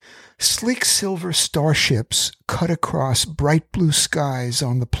Sleek silver starships cut across bright blue skies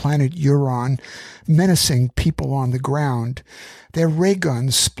on the planet Euron, menacing people on the ground. Their ray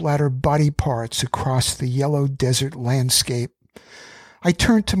guns splatter body parts across the yellow desert landscape. I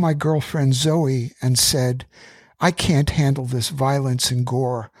turned to my girlfriend Zoe and said, "I can't handle this violence and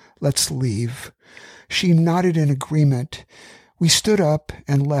gore. Let's leave." She nodded in agreement. We stood up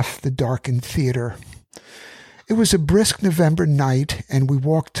and left the darkened theater. It was a brisk November night, and we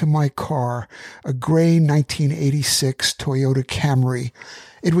walked to my car, a gray 1986 Toyota Camry.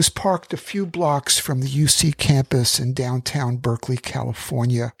 It was parked a few blocks from the UC campus in downtown Berkeley,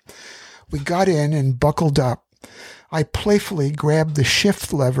 California. We got in and buckled up. I playfully grabbed the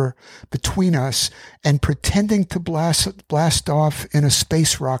shift lever between us and, pretending to blast off in a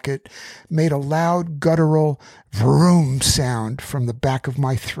space rocket, made a loud, guttural vroom sound from the back of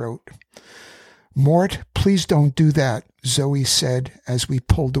my throat. "Mort, please don't do that," Zoe said as we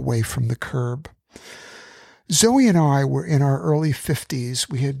pulled away from the curb. Zoe and I were in our early 50s.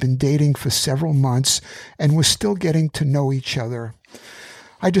 We had been dating for several months and were still getting to know each other.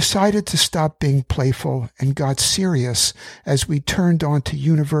 I decided to stop being playful and got serious as we turned onto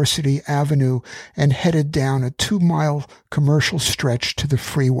University Avenue and headed down a 2-mile commercial stretch to the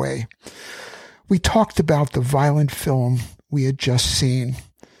freeway. We talked about the violent film we had just seen.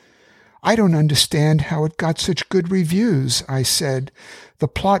 "I don't understand how it got such good reviews," I said. "The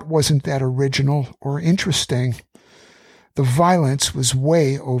plot wasn't that original or interesting." "The violence was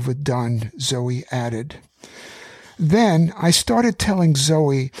way overdone," Zoe added. Then I started telling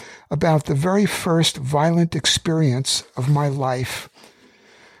Zoe about the very first violent experience of my life.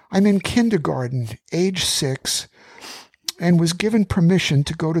 I'm in kindergarten, age 6, and was given permission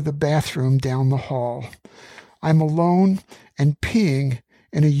to go to the bathroom down the hall. I'm alone and peeing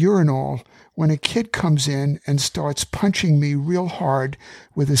in a urinal when a kid comes in and starts punching me real hard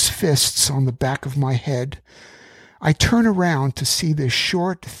with his fists on the back of my head. I turn around to see this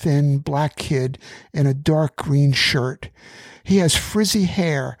short, thin, black kid in a dark green shirt. He has frizzy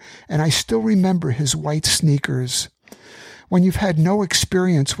hair, and I still remember his white sneakers. When you've had no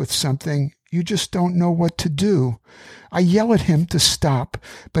experience with something, you just don't know what to do. I yell at him to stop,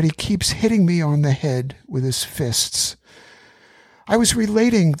 but he keeps hitting me on the head with his fists. I was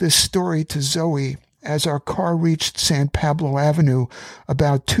relating this story to Zoe as our car reached San Pablo Avenue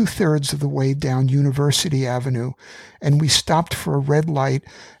about 2/3 of the way down University Avenue, and we stopped for a red light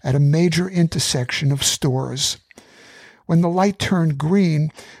at a major intersection of stores. When the light turned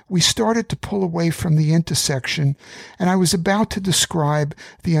green, we started to pull away from the intersection, and I was about to describe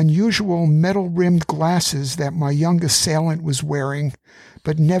the unusual metal-rimmed glasses that my young assailant was wearing,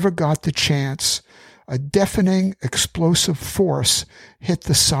 but never got the chance. A deafening, explosive force hit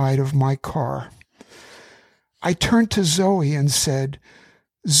the side of my car. I turned to Zoe and said,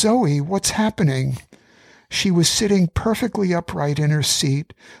 "Zoe, what's happening?" She was sitting perfectly upright in her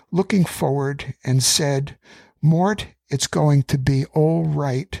seat, looking forward, and said, "Mort, it's going to be all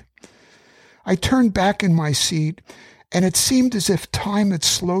right." I turned back in my seat, and it seemed as if time had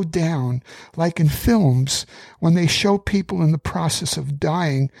slowed down, like in films when they show people in the process of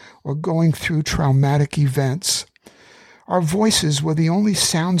dying or going through traumatic events. Our voices were the only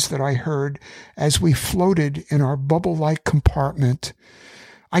sounds that I heard as we floated in our bubble-like compartment.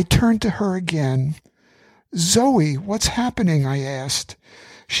 I turned to her again. "Zoe, what's happening?" I asked.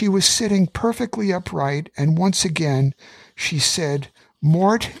 She was sitting perfectly upright, and once again she said,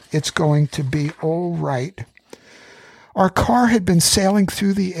 "Mort, it's going to be all right." Our car had been sailing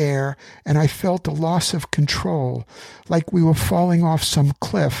through the air, and I felt a loss of control, like we were falling off some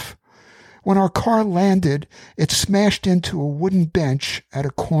cliff. When our car landed, it smashed into a wooden bench at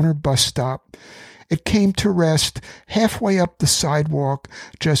a corner bus stop. It came to rest halfway up the sidewalk,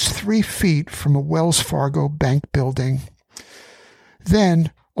 just 3 feet from a Wells Fargo bank building.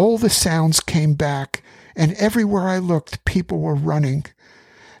 Then all the sounds came back, and everywhere I looked, people were running.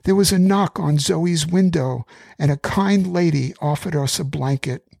 There was a knock on Zoe's window, and a kind lady offered us a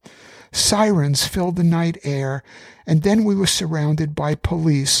blanket. Sirens filled the night air, and then we were surrounded by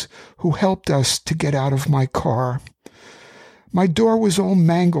police who helped us to get out of my car. My door was all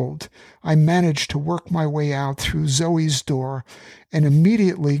mangled. I managed to work my way out through Zoe's door and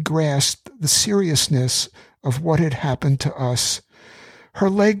immediately grasped the seriousness of what had happened to us. Her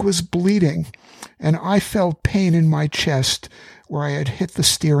leg was bleeding, and I felt pain in my chest where I had hit the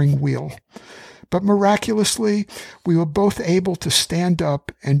steering wheel. But miraculously, we were both able to stand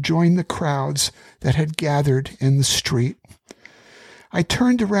up and join the crowds that had gathered in the street. I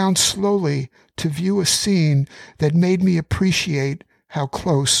turned around slowly to view a scene that made me appreciate how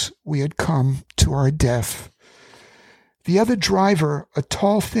close we had come to our death. The other driver, a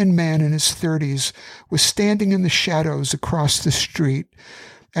tall, thin man in his 30s, was standing in the shadows across the street,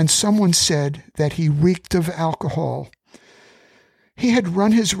 and someone said that he reeked of alcohol. He had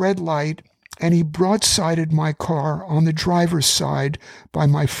run his red light, and he broadsided my car on the driver's side by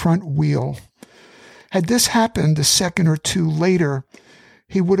my front wheel. Had this happened a second or two later,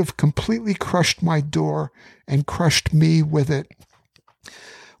 he would have completely crushed my door and crushed me with it.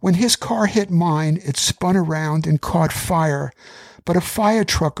 When his car hit mine, it spun around and caught fire, but a fire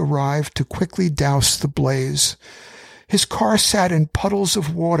truck arrived to quickly douse the blaze. His car sat in puddles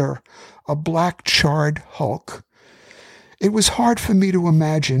of water, a black charred hulk. It was hard for me to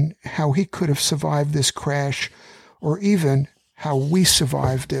imagine how he could have survived this crash, or even how we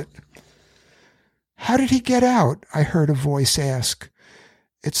survived it. "How did he get out?" I heard a voice ask.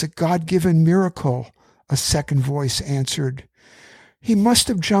 "It's a God-given miracle," a second voice answered. "He must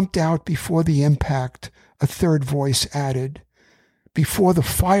have jumped out before the impact," a third voice added. "Before the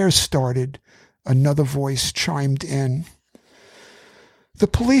fire started," another voice chimed in. The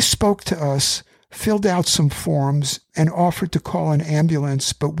police spoke to us, filled out some forms, and offered to call an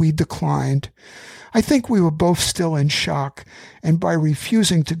ambulance, but we declined. I think we were both still in shock, and by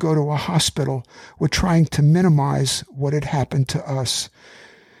refusing to go to a hospital, were trying to minimize what had happened to us.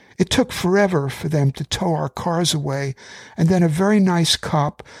 It took forever for them to tow our cars away, and then a very nice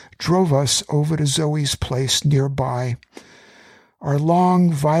cop drove us over to Zoe's place nearby. Our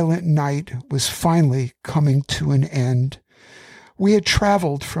long, violent night was finally coming to an end. We had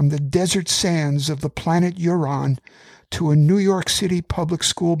traveled from the desert sands of the planet Huron to a New York City public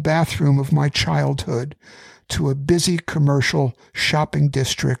school bathroom of my childhood, to a busy commercial shopping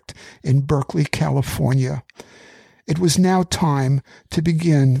district in Berkeley, California. It was now time to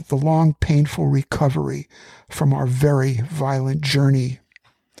begin the long, painful recovery from our very violent journey.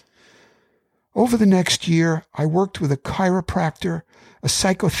 Over the next year, I worked with a chiropractor, a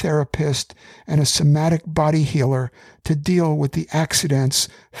psychotherapist, and a somatic body healer to deal with the accidents,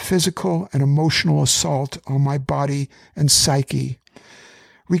 physical and emotional assault on my body and psyche.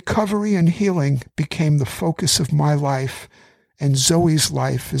 Recovery and healing became the focus of my life, and Zoe's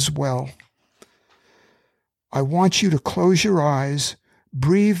life as well. I want you to close your eyes,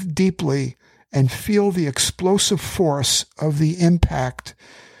 breathe deeply, and feel the explosive force of the impact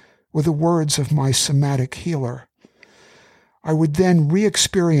with the words of my somatic healer. I would then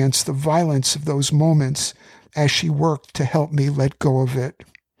re-experience the violence of those moments as she worked to help me let go of it.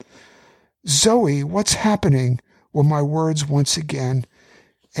 "Zoe, what's happening?" were my words once again,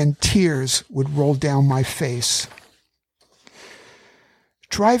 and tears would roll down my face.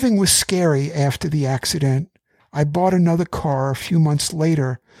 Driving was scary after the accident. I bought another car a few months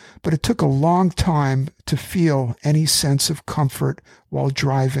later, but it took a long time to feel any sense of comfort while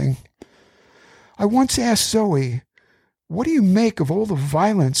driving. I once asked Zoe, "What do you make of all the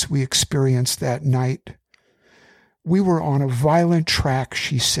violence we experienced that night?" "We were on a violent track,"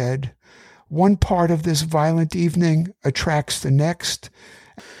 she said. "One part of this violent evening attracts the next,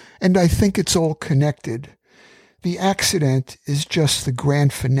 and I think it's all connected. The accident is just the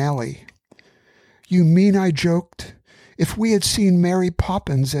grand finale." "You mean," I joked, "if we had seen Mary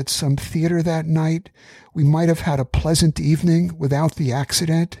Poppins at some theater that night, we might have had a pleasant evening without the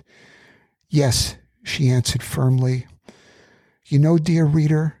accident?" "Yes," she answered firmly. "You know, dear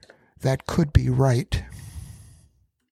reader, that could be right."